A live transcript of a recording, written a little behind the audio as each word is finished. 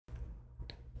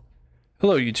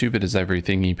Hello YouTube, it is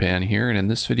EverythingEpan here, and in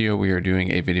this video we are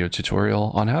doing a video tutorial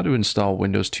on how to install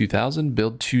Windows 2000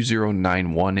 build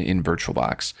 2091 in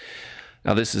Virtualbox.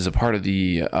 Now this is a part of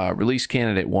the Release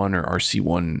Candidate 1 or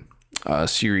RC1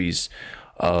 series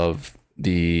of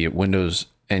the Windows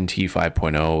NT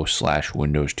 5.0 /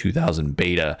 Windows 2000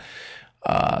 beta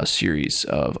series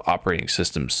of operating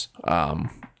systems,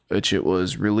 which it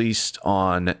was released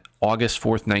on August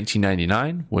 4th,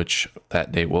 1999, which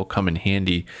that date will come in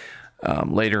handy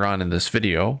later on in this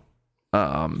video,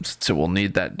 since it will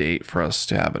need that date for us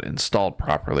to have it installed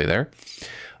properly there.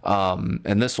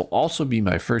 And this will also be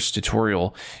my first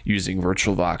tutorial using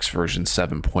Virtualbox version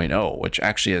 7.0, which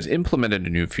actually has implemented a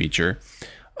new feature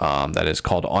that is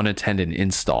called Unattended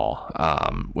Install,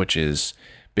 which is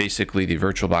basically the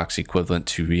Virtualbox equivalent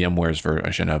to VMware's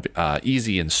version of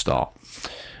Easy Install.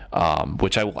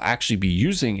 Which I will actually be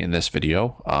using in this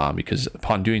video because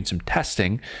upon doing some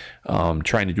testing,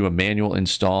 trying to do a manual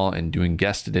install and doing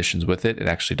guest editions with it, it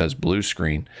actually does blue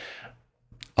screen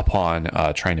upon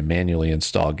trying to manually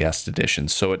install guest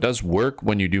editions. So it does work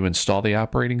when you do install the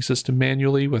operating system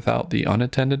manually without the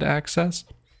unattended access.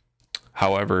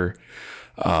 However,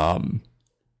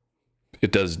 it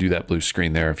does do that blue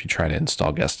screen there if you try to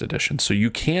install guest editions. So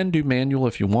you can do manual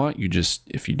if you want.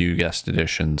 If you do guest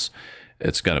editions,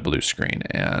 it's got a blue screen,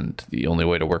 and the only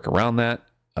way to work around that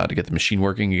to get the machine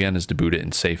working again is to boot it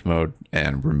in safe mode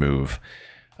and remove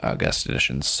guest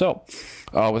editions. So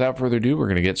without further ado, we're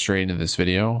going to get straight into this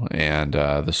video, and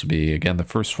this will be again the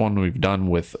first one we've done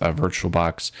with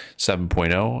Virtualbox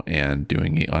 7.0 and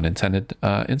doing the unattended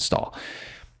install.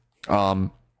 So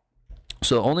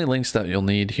the only links that you'll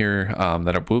need here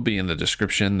that will be in the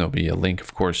description. There'll be a link,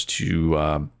 of course,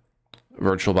 to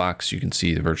Virtualbox. You can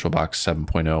see the Virtualbox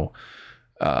 7.0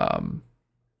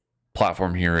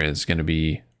 platform here is going to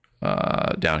be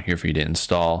down here for you to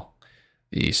install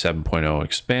the 7.0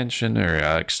 expansion or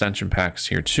extension packs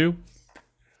here too.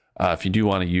 If you do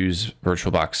want to use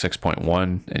Virtualbox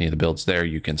 6.1, any of the builds there,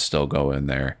 you can still go in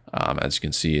there. As you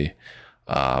can see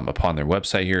upon their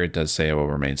website here, it does say it will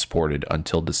remain supported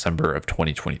until December of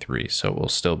 2023. So it will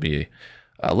still be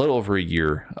a little over a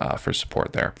year for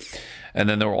support there. And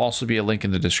then there will also be a link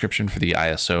in the description for the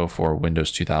ISO for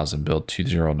Windows 2000 build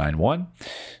 2091.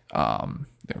 There are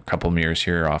a couple of mirrors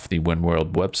here off the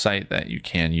WinWorld website that you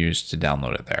can use to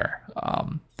download it there.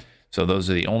 So those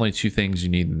are the only two things you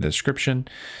need in the description.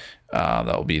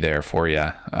 That will be there for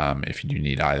you if you do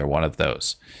need either one of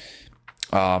those.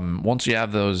 Once you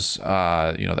have those, the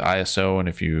ISO, and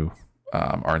if you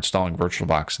are installing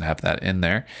Virtualbox and have that in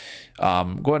there, go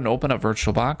ahead and open up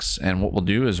Virtualbox, and what we'll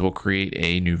do is we'll create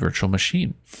a new virtual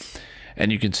machine. And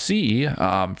you can see,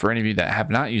 for any of you that have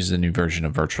not used the new version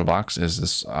of Virtualbox, is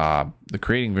this the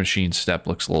creating machine step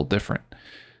looks a little different.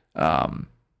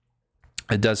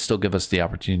 It does still give us the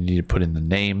opportunity to put in the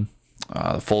name,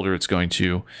 the folder it's going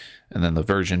to, and then the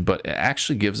version, but it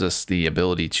actually gives us the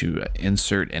ability to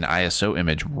insert an ISO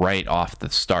image right off the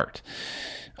start.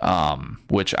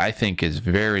 Which I think is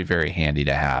very, very handy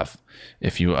to have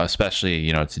if you,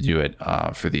 especially, to do it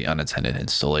for the unattended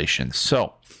installation.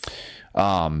 So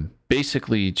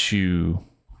basically, to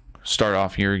start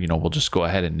off here, we'll just go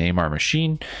ahead and name our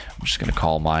machine. I'm just going to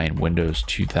call mine Windows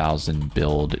 2000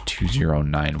 build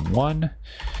 2091.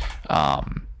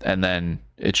 And then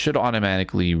it should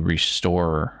automatically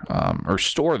restore or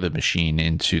store the machine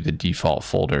into the default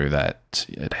folder that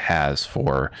it has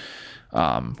for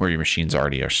where your machines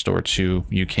already are stored to.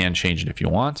 You can change it if you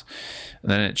want. And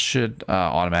then it should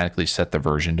automatically set the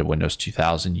version to Windows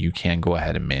 2000. You can go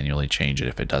ahead and manually change it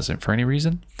if it doesn't for any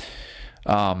reason.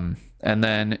 And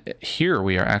then here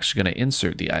we are actually going to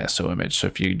insert the ISO image. So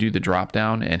if you do the drop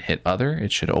down and hit other,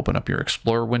 it should open up your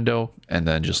Explorer window, and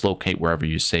then just locate wherever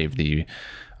you save the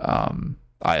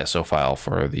ISO file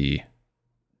for the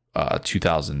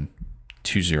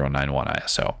 2091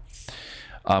 ISO.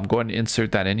 Go ahead and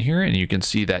insert that in here, and you can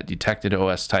see that detected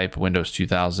OS type Windows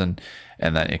 2000,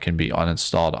 and then it can be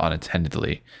uninstalled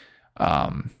unattendedly.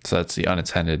 So that's the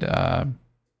unattended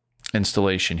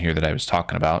installation here that I was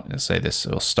talking about, and say this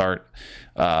will start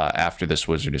after this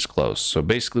wizard is closed. So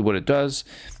basically what it does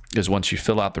is once you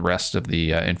fill out the rest of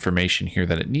the information here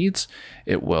that it needs,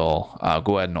 it will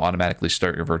go ahead and automatically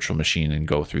start your virtual machine and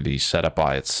go through the setup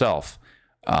by itself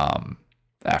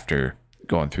after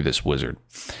going through this wizard.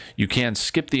 You can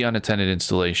skip the unattended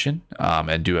installation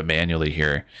and do it manually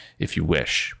here if you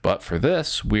wish, but for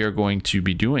this we are going to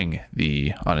be doing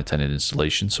the unattended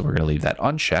installation, so we're going to leave that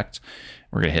unchecked.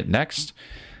 We're going to hit next,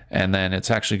 and then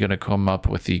it's actually going to come up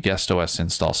with the guest OS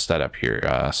install setup here.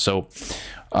 It's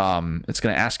going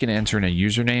to ask you to enter in a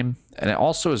username, and it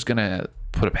also is going to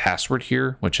put a password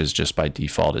here, which is just by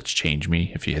default, it's change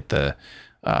me if you hit the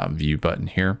view button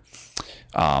here.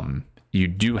 You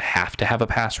do have to have a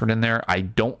password in there. I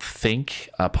don't think,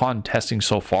 upon testing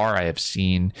so far, I have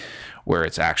seen where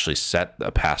it's actually set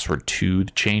a password to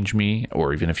change me,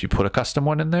 or even if you put a custom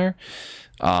one in there.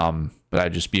 But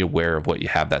I'd just be aware of what you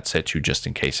have that set to, just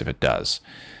in case if it does.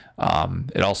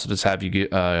 It also does have you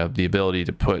the ability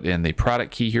to put in the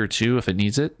product key here too if it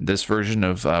needs it. This version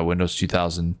of Windows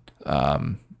 2000,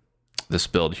 this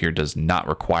build here does not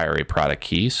require a product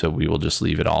key, so we will just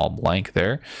leave it all blank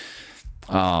there.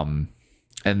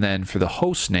 And then for the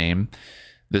host name,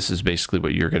 this is basically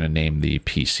what you're going to name the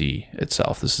PC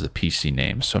itself. This is a PC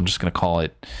name. So I'm just going to call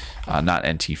it not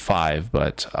NT5,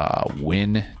 but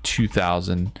Win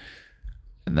 2000.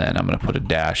 And then I'm going to put a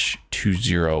dash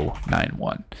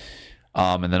 2091.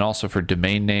 And then also for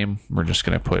domain name, we're just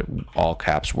going to put all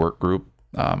caps work group.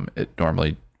 It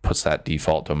normally puts that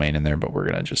default domain in there, but we're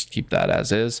going to just keep that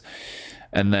as is.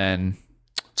 And then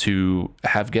to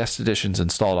have guest editions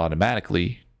installed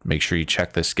automatically, make sure you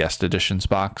check this guest editions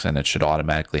box, and it should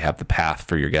automatically have the path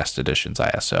for your guest editions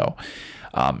ISO.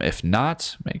 If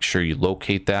not, make sure you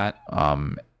locate that.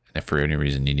 And if for any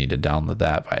reason you need to download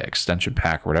that via extension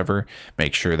pack or whatever,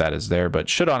 make sure that is there, but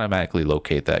should automatically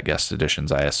locate that guest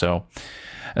editions ISO.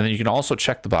 And then you can also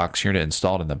check the box here to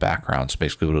install it in the background. So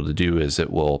basically what it'll do is it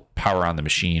will power on the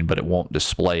machine, but it won't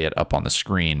display it up on the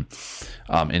screen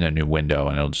in a new window,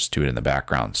 and it'll just do it in the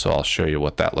background. So I'll show you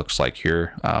what that looks like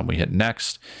here. We hit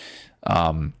next.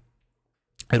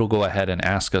 It'll go ahead and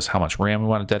ask us how much RAM we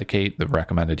want to dedicate. The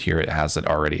recommended here, it has it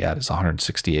already at, is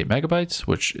 168 megabytes,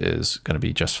 which is going to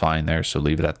be just fine there. So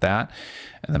leave it at that.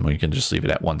 And then we can just leave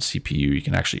it at 1 CPU. You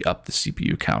can actually up the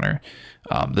CPU counter.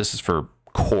 This is for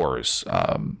cores,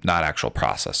 not actual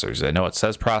processors. I know it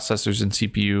says processors in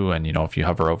CPU, and if you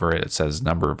hover over it, it says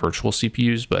number of virtual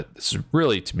CPUs, but this is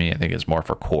really, to me, I think it's more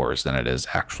for cores than it is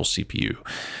actual CPU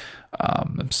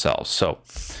themselves. So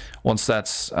once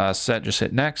that's set, just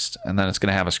hit next, and then it's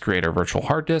going to have us create our virtual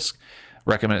hard disk.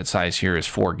 Recommended size here is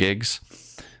 4 gigs.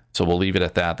 So we'll leave it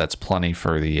at that. That's plenty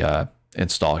for the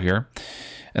install here.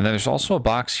 And then there's also a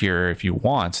box here, if you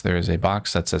want, there's a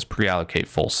box that says pre-allocate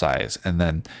full size. And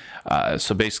then,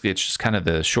 so basically it's just kind of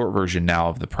the short version now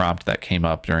of the prompt that came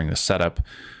up during the setup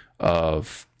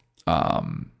of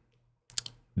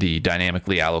the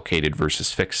dynamically allocated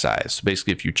versus fixed size. So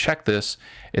basically if you check this,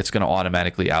 it's going to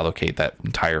automatically allocate that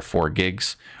entire 4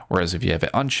 gigs. Whereas if you have it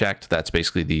unchecked, that's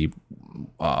basically the,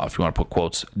 if you want to put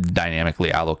quotes,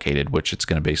 dynamically allocated, which it's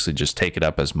going to basically just take it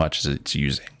up as much as it's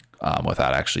using.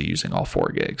 Without actually using all 4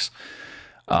 gigs.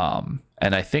 And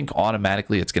I think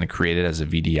automatically it's going to create it as a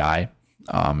VDI.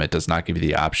 It does not give you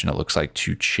the option, it looks like,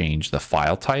 to change the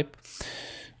file type.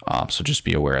 So just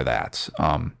be aware of that.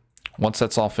 Once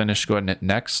that's all finished, go ahead and hit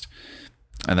next.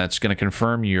 And that's going to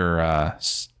confirm your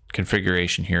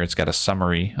configuration here. It's got a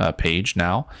summary page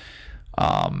now.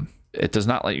 It does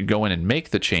not let you go in and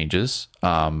make the changes.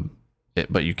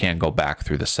 But you can go back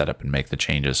through the setup and make the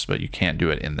changes, but you can't do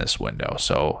it in this window.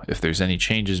 So if there's any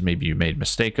changes maybe you made a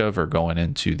mistake of, or going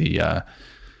into the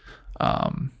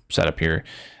setup here,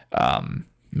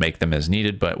 make them as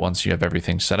needed. But once you have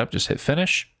everything set up, just hit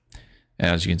finish.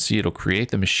 And as you can see, it'll create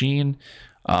the machine,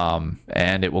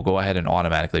 and it will go ahead and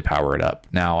automatically power it up.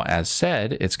 Now, as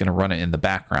said, it's going to run it in the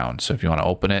background. So if you want to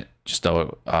open it, just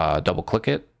double click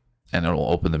it, and it will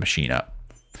open the machine up.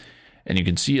 And you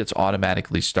can see it's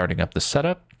automatically starting up the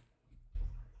setup,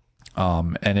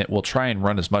 and it will try and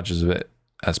run as much of it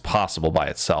as possible by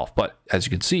itself. But as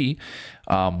you can see,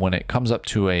 when it comes up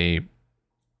to a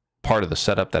part of the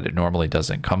setup that it normally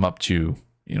doesn't come up to,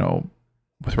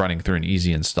 with running through an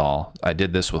easy install, I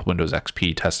did this with Windows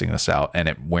XP testing this out, and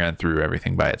it ran through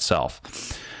everything by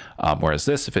itself. Whereas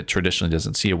this, if it traditionally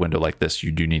doesn't see a window like this,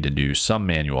 you do need to do some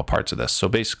manual parts of this. So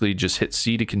basically just hit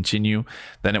C to continue,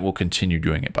 then it will continue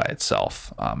doing it by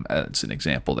itself. As an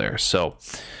example there. So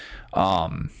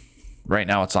right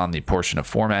now it's on the portion of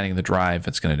formatting the drive.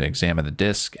 It's going to examine the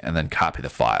disk and then copy the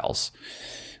files.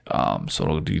 So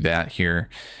it'll do that here.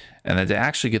 And then to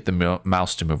actually get the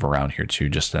mouse to move around here too,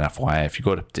 just an FYI, if you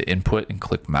go to input and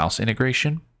click mouse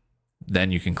integration,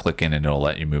 then you can click in and it'll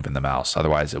let you move in the mouse.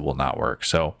 Otherwise it will not work.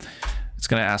 So it's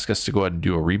going to ask us to go ahead and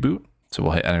do a reboot. So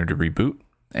we'll hit enter to reboot,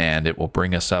 and it will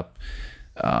bring us up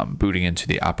booting into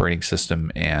the operating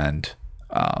system and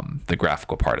the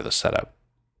graphical part of the setup.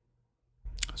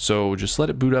 So just let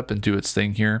it boot up and do its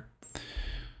thing here.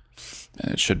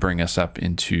 And it should bring us up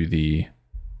into the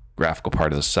graphical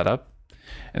part of the setup.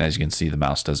 And as you can see, the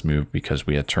mouse does move because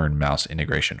we had turned mouse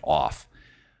integration off.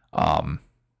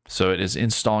 So it is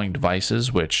installing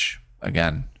devices, which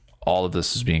again, all of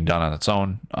this is being done on its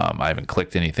own. I haven't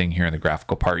clicked anything here in the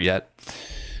graphical part yet.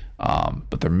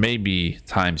 But there may be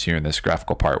times here in this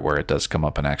graphical part where it does come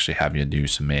up and actually have you do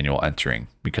some manual entering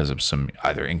because of some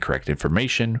either incorrect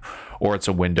information, or it's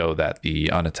a window that the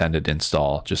unattended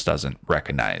install just doesn't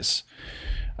recognize.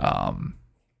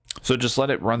 So just let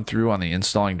it run through on the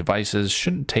installing devices.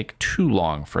 Shouldn't take too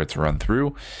long for it to run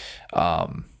through.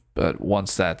 But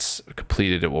once that's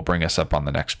completed, it will bring us up on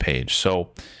the next page.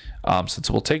 So since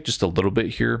it will take just a little bit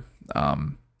here,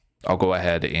 I'll go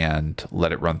ahead and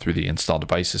let it run through the install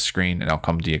devices screen, and I'll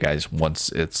come to you guys once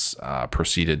it's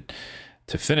proceeded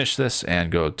to finish this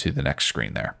and go to the next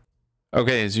screen there.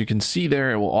 Okay, as you can see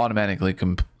there, it will automatically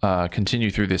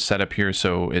continue through this setup here.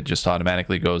 So it just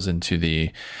automatically goes into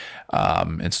the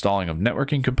installing of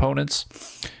networking components,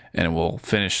 and it will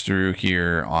finish through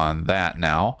here on that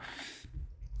now.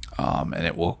 And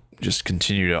it will just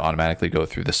continue to automatically go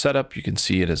through the setup. You can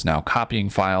see it is now copying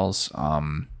files.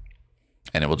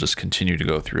 And it will just continue to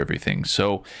go through everything.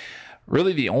 So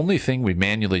really the only thing we've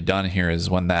manually done here is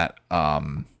when that, I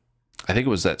think it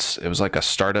was like a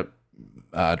startup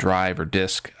drive or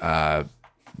disk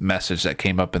message that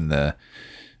came up in the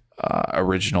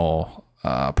original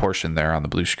portion there on the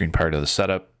blue screen part of the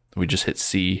setup. We just hit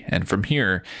C, and from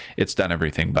here, it's done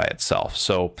everything by itself.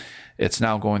 So it's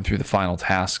now going through the final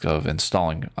task of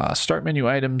installing start menu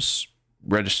items,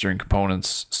 registering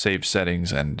components, save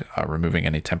settings, and removing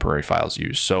any temporary files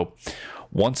used. So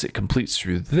once it completes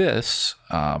through this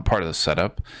part of the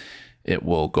setup, it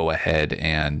will go ahead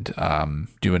and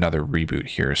do another reboot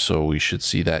here. So we should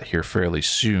see that here fairly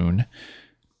soon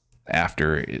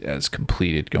after it has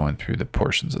completed going through the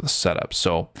portions of the setup.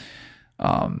 So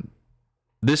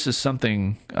this is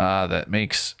something that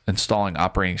makes installing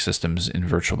operating systems in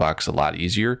VirtualBox a lot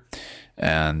easier.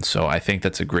 And so I think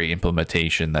that's a great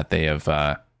implementation that they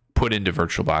have put into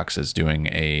VirtualBox as doing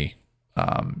a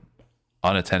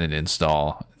unattended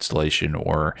installation,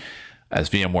 or as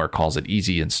VMware calls it,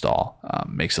 easy install.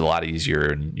 Makes it a lot easier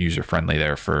and user-friendly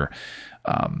there for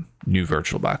new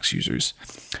VirtualBox users.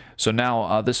 So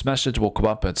now this message will come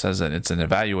up. It says that it's an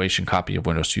evaluation copy of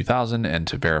Windows 2000 and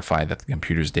to verify that the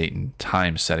computer's date and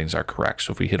time settings are correct.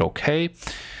 So if we hit OK,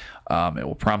 it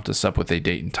will prompt us up with a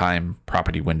date and time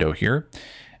property window here.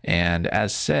 And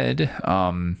as said,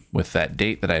 with that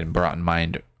date that I had brought in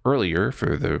mind earlier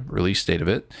for the release date of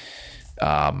it,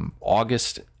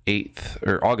 August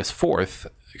 4th,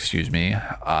 excuse me,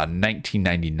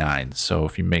 1999. So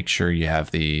if you make sure you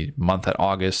have the month at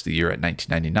August, the year at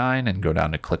 1999, and go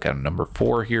down to click on number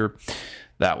 4 here,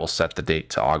 that will set the date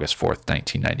to August 4th,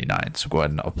 1999. So go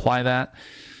ahead and apply that.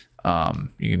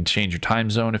 You can change your time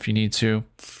zone if you need to.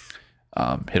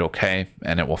 Hit OK,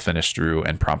 and it will finish through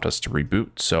and prompt us to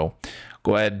reboot. So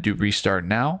go ahead and do restart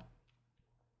now,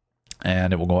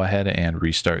 and it will go ahead and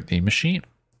restart the machine.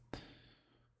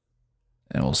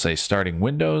 And we'll say starting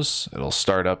Windows. It'll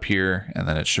start up here, and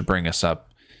then it should bring us up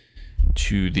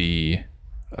to the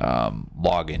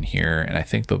login here. And I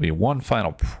think there'll be one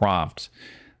final prompt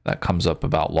that comes up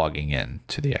about logging in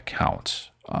to the account.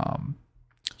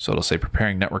 So it'll say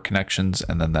preparing network connections,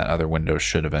 and then that other window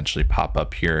should eventually pop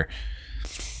up here.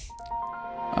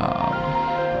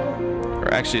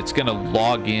 Or actually, it's going to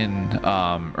log in,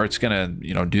 or it's going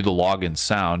to do the login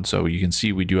sound. So you can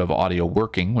see we do have audio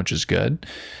working, which is good.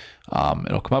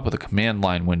 It'll come up with a command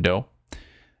line window,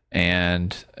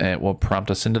 and it will prompt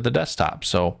us into the desktop.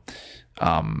 So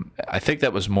I think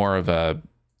that was more of a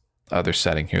other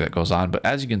setting here that goes on. But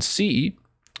as you can see,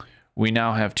 we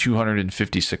now have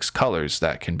 256 colors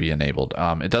that can be enabled.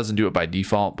 It doesn't do it by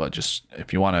default, but just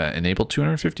if you want to enable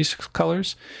 256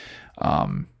 colors,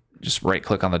 just right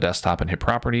click on the desktop and hit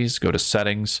properties, go to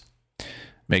settings,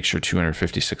 make sure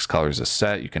 256 colors is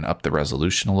set. You can up the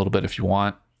resolution a little bit if you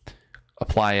want,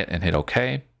 apply it and hit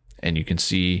OK. And you can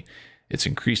see it's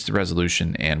increased the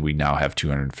resolution, and we now have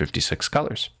 256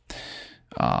 colors.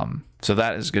 So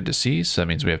that is good to see. So that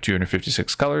means we have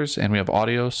 256 colors and we have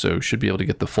audio, so should be able to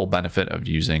get the full benefit of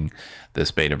using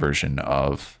this beta version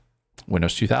of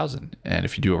Windows 2000. And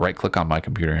if you do a right click on my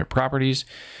computer and hit properties,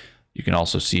 you can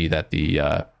also see that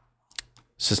the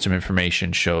system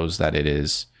information shows that it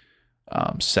is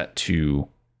set to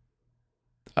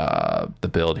the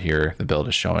build here. The build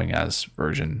is showing as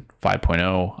version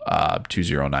 5.0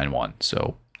 2091,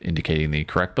 so indicating the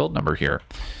correct build number here.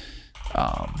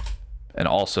 And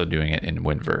also doing it in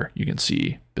WinVer, you can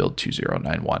see build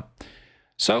 2091.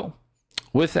 So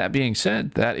with that being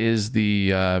said, that is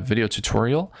the video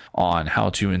tutorial on how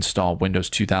to install Windows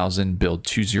 2000 build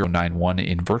 2091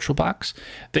 in VirtualBox.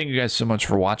 Thank you guys so much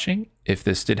for watching. If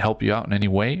this did help you out in any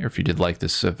way, or if you did like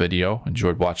this video,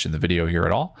 enjoyed watching the video here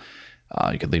at all,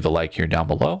 You can leave a like here down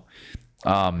below.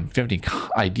 If you have any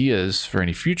ideas for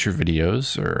any future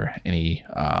videos or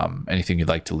anything you'd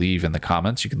like to leave in the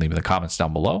comments, you can leave in the comments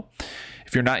down below.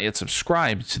 If you're not yet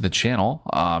subscribed to the channel,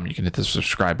 you can hit the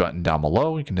subscribe button down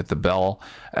below. You can hit the bell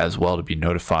as well to be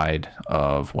notified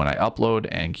of when I upload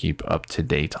and keep up to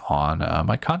date on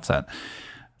my content.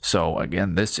 So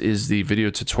again, this is the video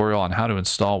tutorial on how to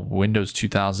install Windows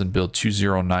 2000 build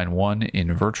 2091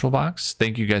 in VirtualBox.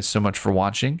 Thank you guys so much for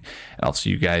watching, and I'll see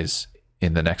you guys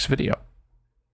in the next video.